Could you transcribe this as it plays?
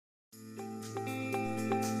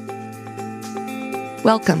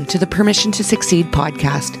Welcome to the Permission to Succeed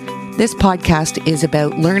podcast. This podcast is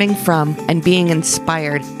about learning from and being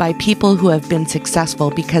inspired by people who have been successful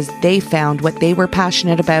because they found what they were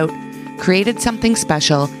passionate about, created something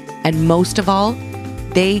special, and most of all,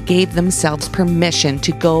 they gave themselves permission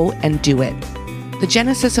to go and do it. The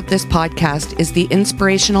genesis of this podcast is the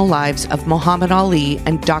inspirational lives of Muhammad Ali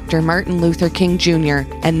and Dr. Martin Luther King Jr.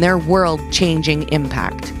 and their world-changing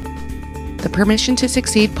impact. The Permission to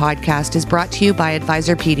Succeed podcast is brought to you by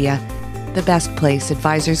Advisorpedia, the best place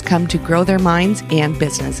advisors come to grow their minds and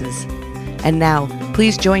businesses. And now,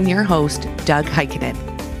 please join your host, Doug Heikkinen.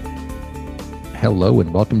 Hello,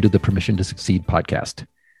 and welcome to the Permission to Succeed podcast.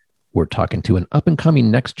 We're talking to an up-and-coming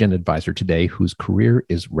next-gen advisor today whose career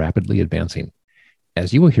is rapidly advancing.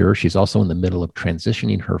 As you will hear, she's also in the middle of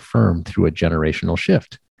transitioning her firm through a generational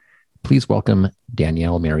shift. Please welcome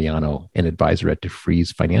Danielle Mariano, an advisor at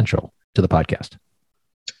DeFries Financial, to the podcast.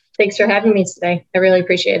 Thanks for having me today. I really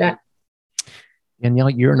appreciate it. Danielle,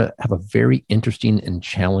 you're going to have a very interesting and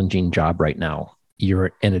challenging job right now.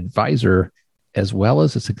 You're an advisor as well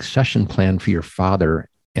as a succession plan for your father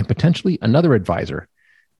and potentially another advisor.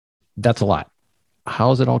 That's a lot.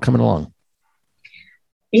 How's it all coming along?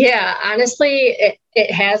 Yeah, honestly,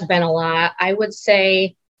 it has been a lot. I would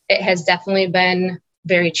say it has definitely been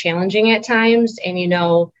very challenging at times and,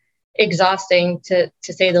 exhausting to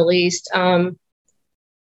say the least. The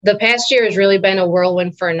past year has really been a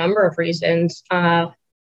whirlwind for a number of reasons.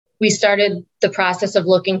 We started the process of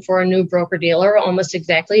looking for a new broker-dealer almost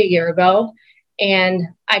exactly a year ago, and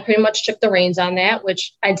I pretty much took the reins on that,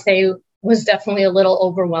 which I'd say was definitely a little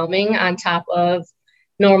overwhelming on top of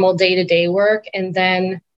normal day-to-day work. And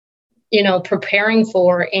then, preparing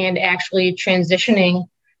for and actually transitioning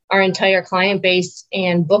our entire client base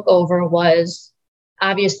and book over was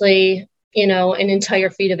obviously, an entire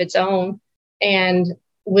feat of its own. And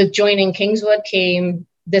with joining Kingswood came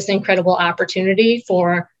this incredible opportunity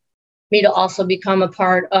for me to also become a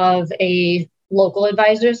part of a local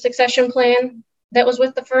advisor succession plan that was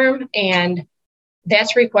with the firm. And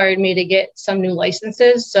that's required me to get some new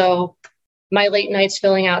licenses. So my late nights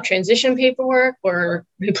filling out transition paperwork were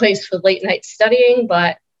replaced with late night studying,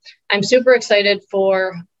 but I'm super excited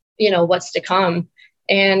for, what's to come.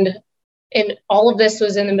 And all of this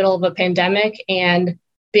was in the middle of a pandemic and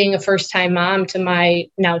being a first-time mom to my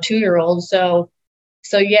now 2-year-old. So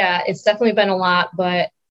yeah, it's definitely been a lot, but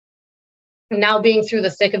now being through the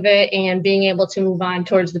thick of it and being able to move on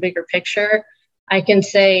towards the bigger picture, I can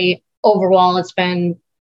say overall it's been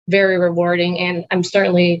very rewarding, and I'm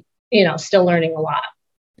certainly, still learning a lot.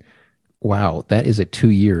 Wow, that is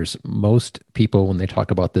 2 years. Most people, when they talk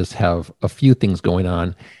about this, have a few things going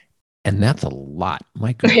on, and that's a lot.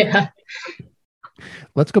 My goodness. Yeah.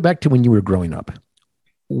 Let's go back to when you were growing up.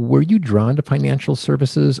 Were you drawn to financial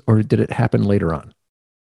services, or did it happen later on?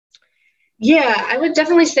 Yeah, I would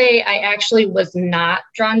definitely say I actually was not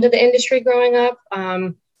drawn to the industry growing up.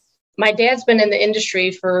 My dad's been in the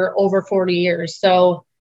industry for over 40 years. So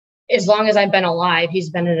as long as I've been alive, he's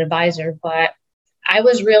been an advisor. But I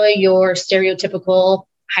was really your stereotypical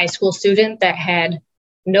high school student that had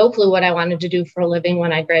no clue what I wanted to do for a living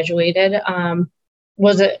when I graduated.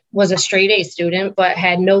 Was a straight A student, but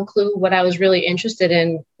had no clue what I was really interested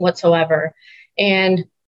in whatsoever. And,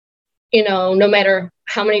 no matter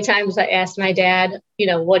how many times I asked my dad,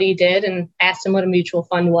 what he did and asked him what a mutual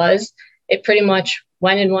fund was, it pretty much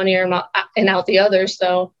went in one ear and out the other.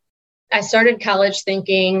 So I started college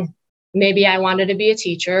thinking maybe I wanted to be a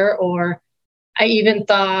teacher, or I even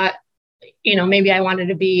thought, maybe I wanted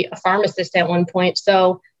to be a pharmacist at one point.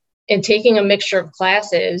 So in taking a mixture of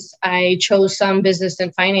classes, I chose some business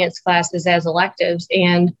and finance classes as electives.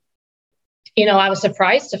 And, I was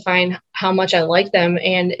surprised to find how much I liked them.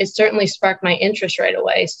 And it certainly sparked my interest right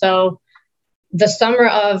away. So the summer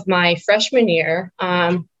of my freshman year,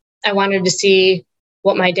 I wanted to see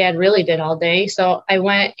what my dad really did all day. So I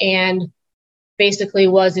went and basically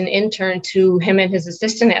was an intern to him and his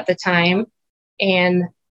assistant at the time, and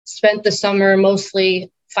spent the summer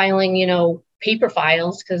mostly filing, paper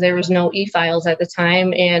files because there was no e-files at the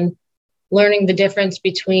time, and learning the difference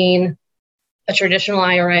between a traditional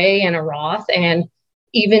IRA and a Roth, and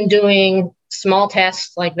even doing small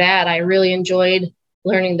tasks like that. I really enjoyed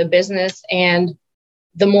learning the business, and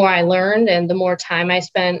the more I learned and the more time I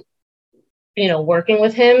spent, working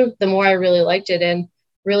with him, the more I really liked it and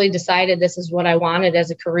really decided this is what I wanted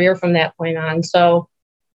as a career from that point on. So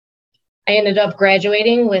I ended up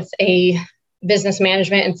graduating with a business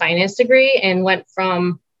management and finance degree and went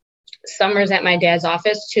from summers at my dad's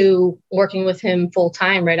office to working with him full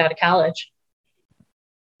time right out of college.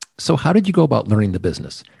 So how did you go about learning the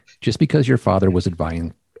business? Just because your father was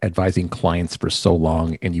advising clients for so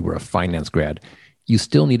long and you were a finance grad, you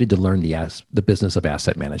still needed to learn the business of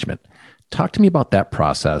asset management. Talk to me about that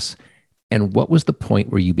process, and what was the point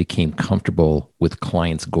where you became comfortable with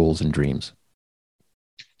clients' goals and dreams?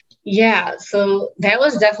 Yeah, so that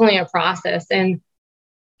was definitely a process. And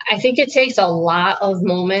I think it takes a lot of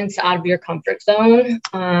moments out of your comfort zone.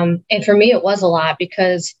 And for me, it was a lot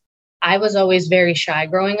because I was always very shy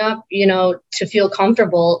growing up, to feel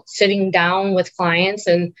comfortable sitting down with clients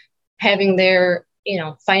and having their,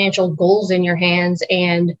 financial goals in your hands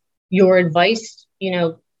and your advice,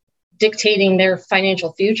 dictating their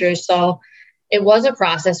financial futures. So it was a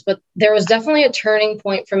process, but there was definitely a turning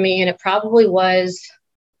point for me. And it probably was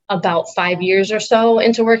about 5 years or so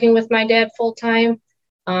into working with my dad full time.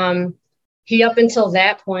 He, up until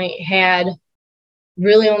that point, had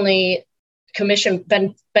really only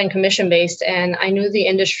been commission based, and I knew the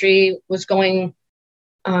industry was going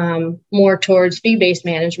more towards fee-based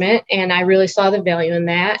management, and I really saw the value in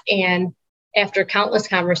that. And after countless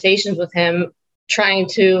conversations with him, trying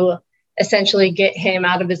to essentially get him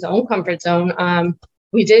out of his own comfort zone,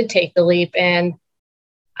 we did take the leap. And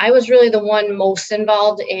I was really the one most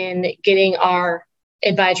involved in getting our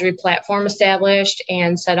advisory platform established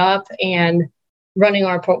and set up and running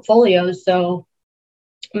our portfolios. So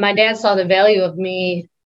my dad saw the value of me,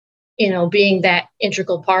 being that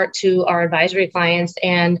integral part to our advisory clients.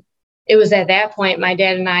 And it was at that point, my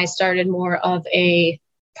dad and I started more of a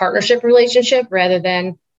partnership relationship rather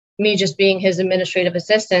than me just being his administrative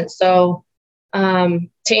assistant. So to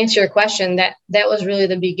answer your question, that was really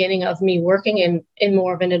the beginning of me working in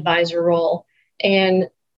more of an advisor role. And,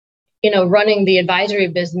 running the advisory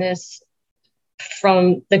business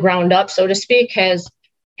from the ground up, so to speak, has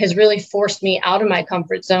really forced me out of my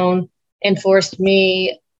comfort zone and forced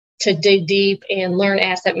me to dig deep and learn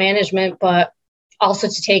asset management, but also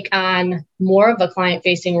to take on more of a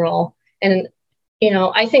client-facing role. And,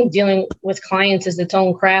 I think dealing with clients is its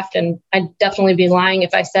own craft, and I'd definitely be lying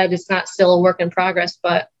if I said it's not still a work in progress,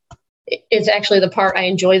 but it's actually the part I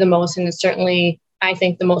enjoy the most, and it's certainly, I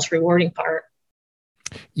think, the most rewarding part.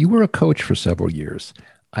 You were a coach for several years.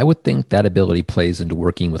 I would think that ability plays into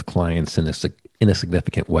working with clients in a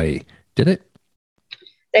significant way. Did it?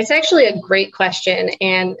 That's actually a great question.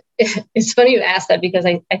 And it's funny you ask that because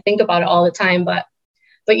I think about it all the time. But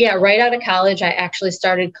yeah, right out of college, I actually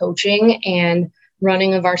started coaching and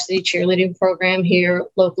running a varsity cheerleading program here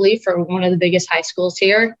locally for one of the biggest high schools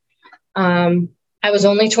here. I was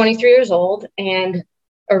only 23 years old and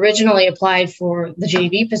originally applied for the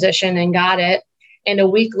JV position and got it. And a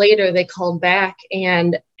week later, they called back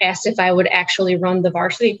and asked if I would actually run the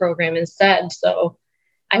varsity program instead. So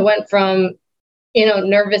I went from,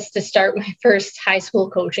 nervous to start my first high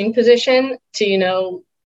school coaching position to,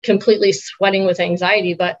 completely sweating with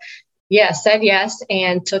anxiety. But yeah, said yes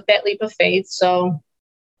and took that leap of faith. So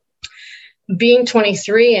being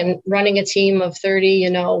 23 and running a team of 30,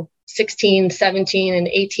 16, 17, and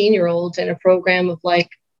 18-year-olds in a program of like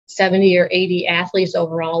 70 or 80 athletes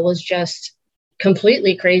overall was just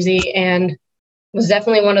completely crazy and was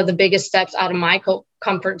definitely one of the biggest steps out of my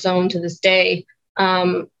comfort zone to this day.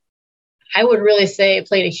 I would really say it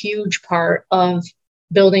played a huge part of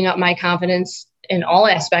building up my confidence in all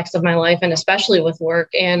aspects of my life, and especially with work.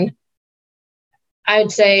 And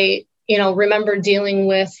I'd say, remember dealing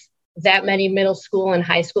with that many middle school and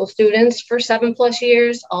high school students for 7+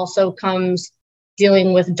 years also comes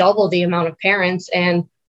dealing with double the amount of parents. And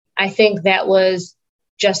I think that was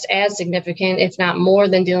just as significant, if not more,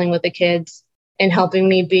 than dealing with the kids and helping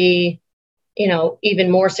me be,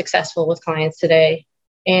 even more successful with clients today.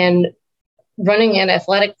 And running an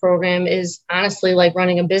athletic program is honestly like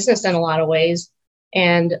running a business in a lot of ways.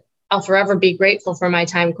 And I'll forever be grateful for my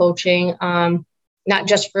time coaching, not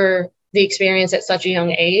just for the experience at such a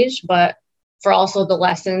young age, but for also the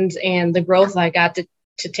lessons and the growth I got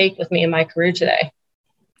to take with me in my career today.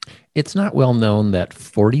 It's not well known that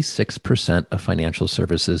 46% of financial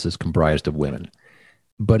services is comprised of women,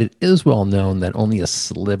 but it is well known that only a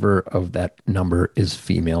sliver of that number is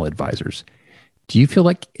female advisors. Do you feel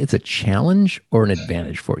like it's a challenge or an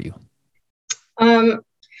advantage for you?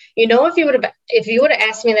 If you would have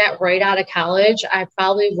asked me that right out of college, I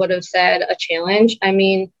probably would have said a challenge. I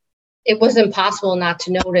mean, it was impossible not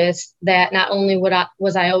to notice that not only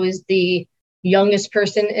was I always the youngest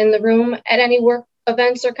person in the room at any work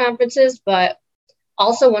events or conferences, but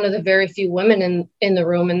also one of the very few women in the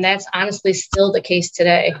room. And that's honestly still the case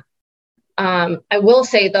today. I will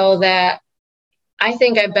say, though, that I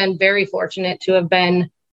think I've been very fortunate to have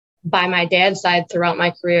been by my dad's side throughout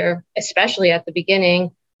my career, especially at the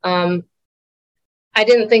beginning. I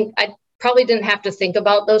probably didn't have to think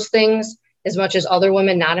about those things as much as other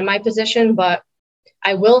women not in my position. But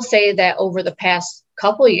I will say that over the past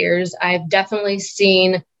couple of years, I've definitely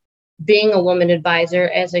seen being a woman advisor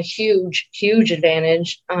as a huge, huge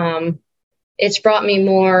advantage. It's brought me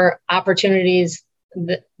more opportunities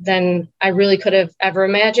than I really could have ever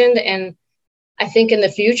imagined. And I think in the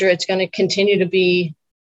future, it's going to continue to be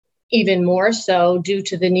even more so due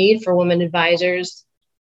to the need for women advisors,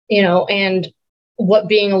 and what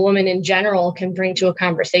being a woman in general can bring to a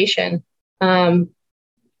conversation.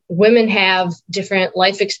 Women have different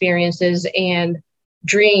life experiences and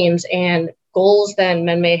dreams and goals than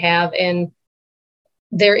men may have. And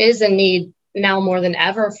there is a need now more than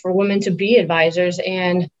ever for women to be advisors.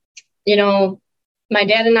 And, my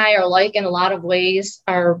dad and I are alike in a lot of ways.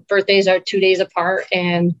 Our birthdays are 2 days apart.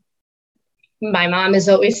 And my mom has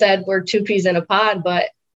always said we're two peas in a pod, but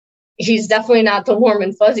he's definitely not the warm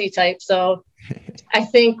and fuzzy type. So I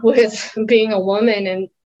think with being a woman and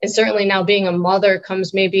certainly now being a mother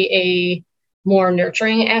comes maybe a more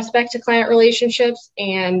nurturing aspect to client relationships.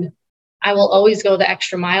 And I will always go the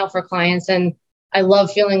extra mile for clients. And I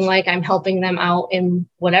love feeling like I'm helping them out in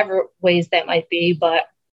whatever ways that might be. But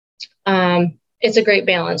it's a great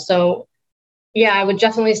balance. So yeah, I would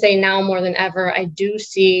definitely say now more than ever, I do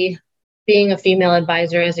see being a female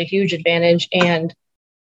advisor as a huge advantage. And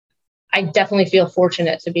I definitely feel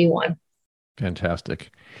fortunate to be one. Fantastic.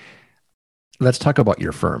 Let's talk about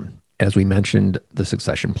your firm. As we mentioned, the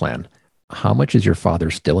succession plan. How much is your father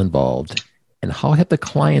still involved? And how have the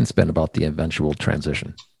clients been about the eventual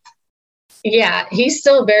transition? Yeah, he's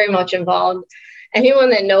still very much involved. Anyone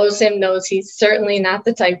that knows him knows he's certainly not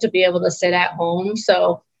the type to be able to sit at home.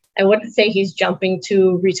 So I wouldn't say he's jumping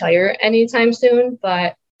to retire anytime soon,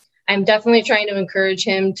 but I'm definitely trying to encourage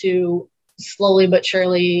him to slowly but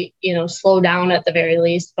surely, slow down at the very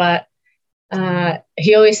least. But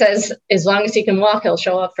he always says, as long as he can walk, he'll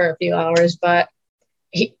show up for a few hours. But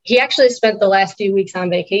he actually spent the last few weeks on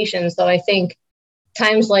vacation. So I think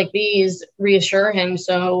times like these reassure him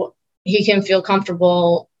so he can feel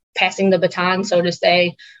comfortable passing the baton, so to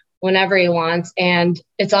say, whenever he wants. And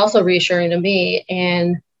it's also reassuring to me.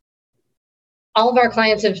 And all of our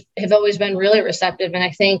clients have always been really receptive. And I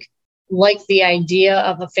think like the idea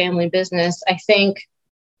of a family business, I think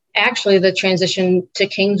actually the transition to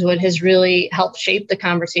Kingswood has really helped shape the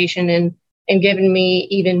conversation and given me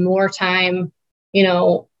even more time,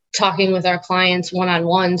 talking with our clients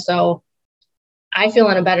one-on-one. So I feel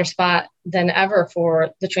in a better spot than ever for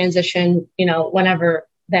the transition, whenever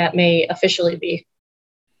that may officially be.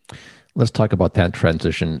 Let's talk about that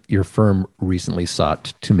transition. Your firm recently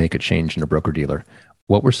sought to make a change in a broker-dealer.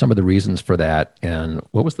 What were some of the reasons for that? And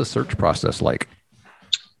what was the search process like?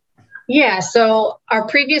 Yeah, so our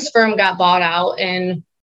previous firm got bought out, and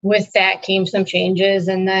with that came some changes.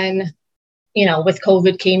 And then, with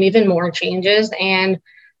COVID came even more changes. And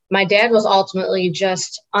my dad was ultimately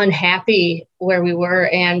just unhappy where we were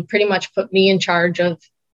and pretty much put me in charge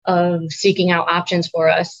of seeking out options for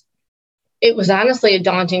us. It was honestly a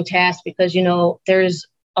daunting task because, there's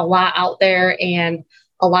a lot out there, and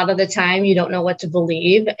a lot of the time you don't know what to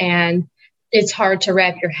believe. And it's hard to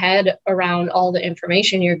wrap your head around all the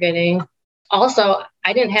information you're getting. Also,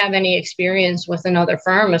 I didn't have any experience with another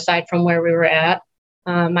firm aside from where we were at.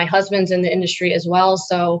 My husband's in the industry as well,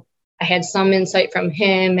 so I had some insight from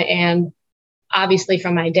him and obviously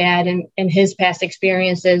from my dad and his past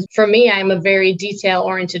experiences. For me, I'm a very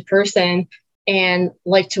detail-oriented person and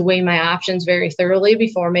like to weigh my options very thoroughly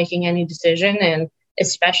before making any decision, and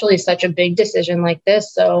especially such a big decision like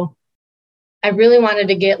this. So I really wanted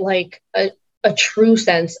to get like a true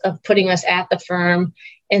sense of putting us at the firm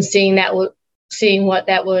and seeing what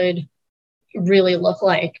that would really look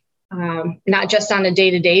like, not just on a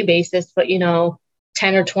day-to-day basis, but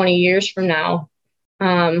 10 or 20 years from now.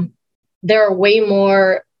 There are way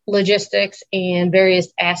more logistics and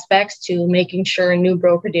various aspects to making sure a new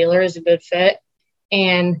broker-dealer is a good fit.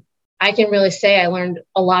 And I can really say I learned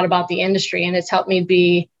a lot about the industry, and it's helped me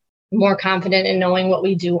be more confident in knowing what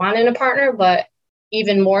we do want in a partner. But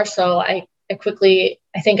even more so, I quickly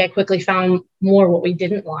found more what we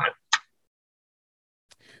didn't want.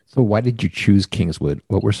 So why did you choose Kingswood?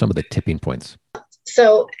 What were some of the tipping points?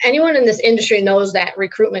 So anyone in this industry knows that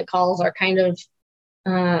recruitment calls are kind of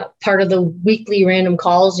part of the weekly random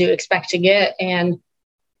calls you expect to get, and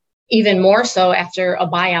even more so after a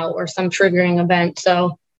buyout or some triggering event.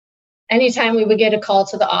 So anytime we would get a call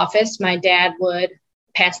to the office, my dad would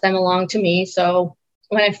pass them along to me. So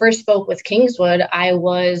when I first spoke with Kingswood, I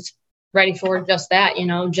was ready for just that,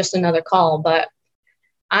 just another call. But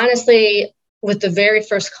honestly, with the very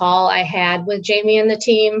first call I had with Jamie and the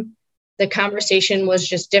team, the conversation was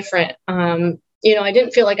just different. I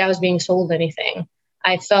didn't feel like I was being sold anything.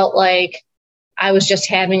 I felt like I was just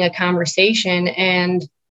having a conversation. And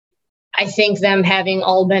I think them having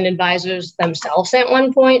all been advisors themselves at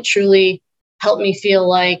one point truly helped me feel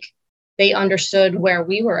like they understood where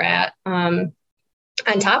we were at. On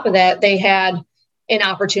top of that, they had an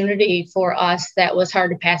opportunity for us that was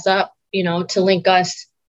hard to pass up, to link us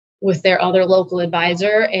with their other local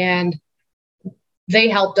advisor. And they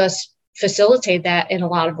helped us facilitate that in a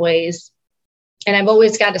lot of ways. And I've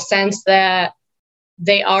always got a sense that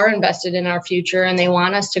they are invested in our future and they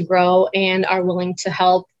want us to grow and are willing to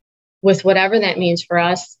help with whatever that means for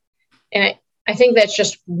us. And I think that's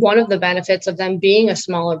just one of the benefits of them being a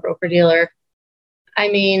smaller broker dealer. I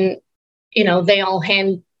mean, they all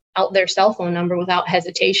hand out their cell phone number without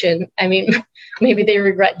hesitation. I mean, maybe they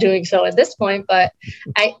regret doing so at this point, but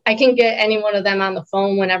I can get any one of them on the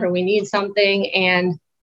phone whenever we need something. And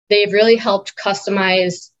they've really helped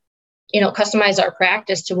customize our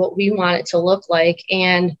practice to what we want it to look like.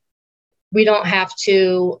 And we don't have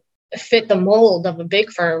to fit the mold of a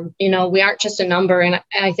big firm. We aren't just a number. And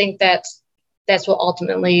I think that's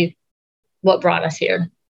what brought us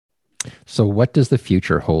here. So what does the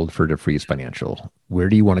future hold for DeFries Financial? Where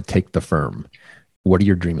do you want to take the firm? What are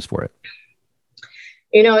your dreams for it?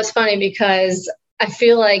 It's funny because I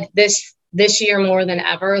feel like this year more than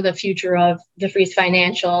ever, the future of DeFries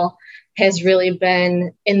Financial has really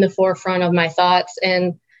been in the forefront of my thoughts.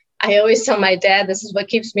 And I always tell my dad, this is what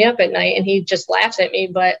keeps me up at night. And he just laughs at me,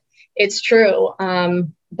 but it's true.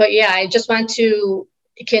 But yeah, I just want to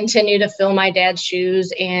continue to fill my dad's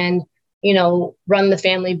shoes and, run the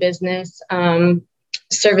family business,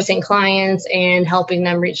 servicing clients and helping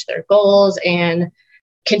them reach their goals and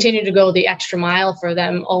continue to go the extra mile for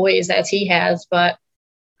them always as he has. But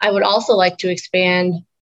I would also like to expand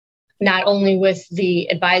not only with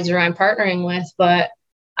the advisor I'm partnering with, but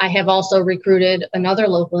I have also recruited another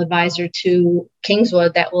local advisor to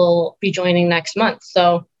Kingswood that will be joining next month.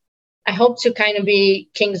 So I hope to kind of be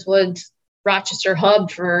Kingswood's Rochester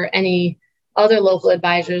hub for any other local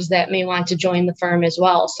advisors that may want to join the firm as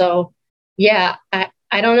well. So yeah,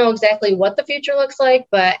 I don't know exactly what the future looks like,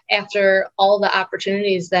 but after all the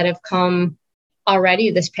opportunities that have come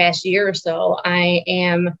already this past year or so, I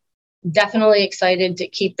am definitely excited to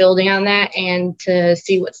keep building on that and to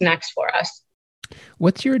see what's next for us.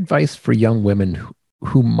 What's your advice for young women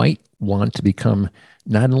who might want to become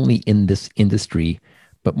not only in this industry,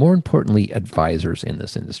 but more importantly, advisors in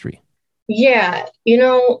this industry? Yeah,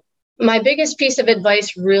 my biggest piece of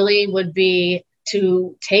advice really would be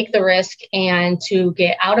to take the risk and to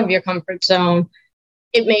get out of your comfort zone.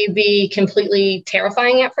 It may be completely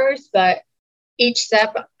terrifying at first, but each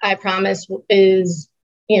step, I promise, is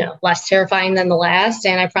less terrifying than the last.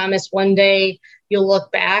 And I promise one day you'll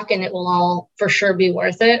look back and it will all for sure be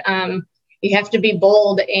worth it. You have to be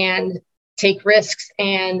bold and take risks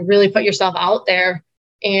and really put yourself out there.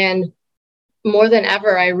 And more than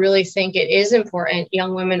ever, I really think it is important.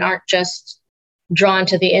 Young women aren't just drawn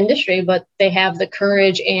to the industry, but they have the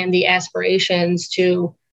courage and the aspirations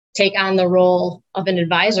to take on the role of an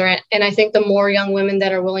advisor. And I think the more young women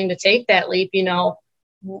that are willing to take that leap,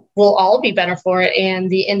 we'll all be better for it. And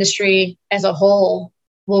the industry as a whole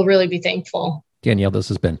will really be thankful. Danielle, this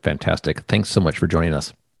has been fantastic. Thanks so much for joining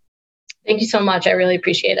us. Thank you so much. I really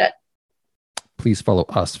appreciate it. Please follow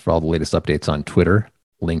us for all the latest updates on Twitter,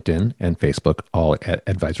 LinkedIn, and Facebook, all at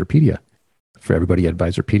Advisorpedia. For everybody at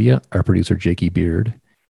Advisorpedia, our producer, Jakey Beard,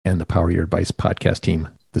 and the Power Your Advice podcast team,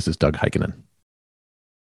 this is Doug Heikkinen.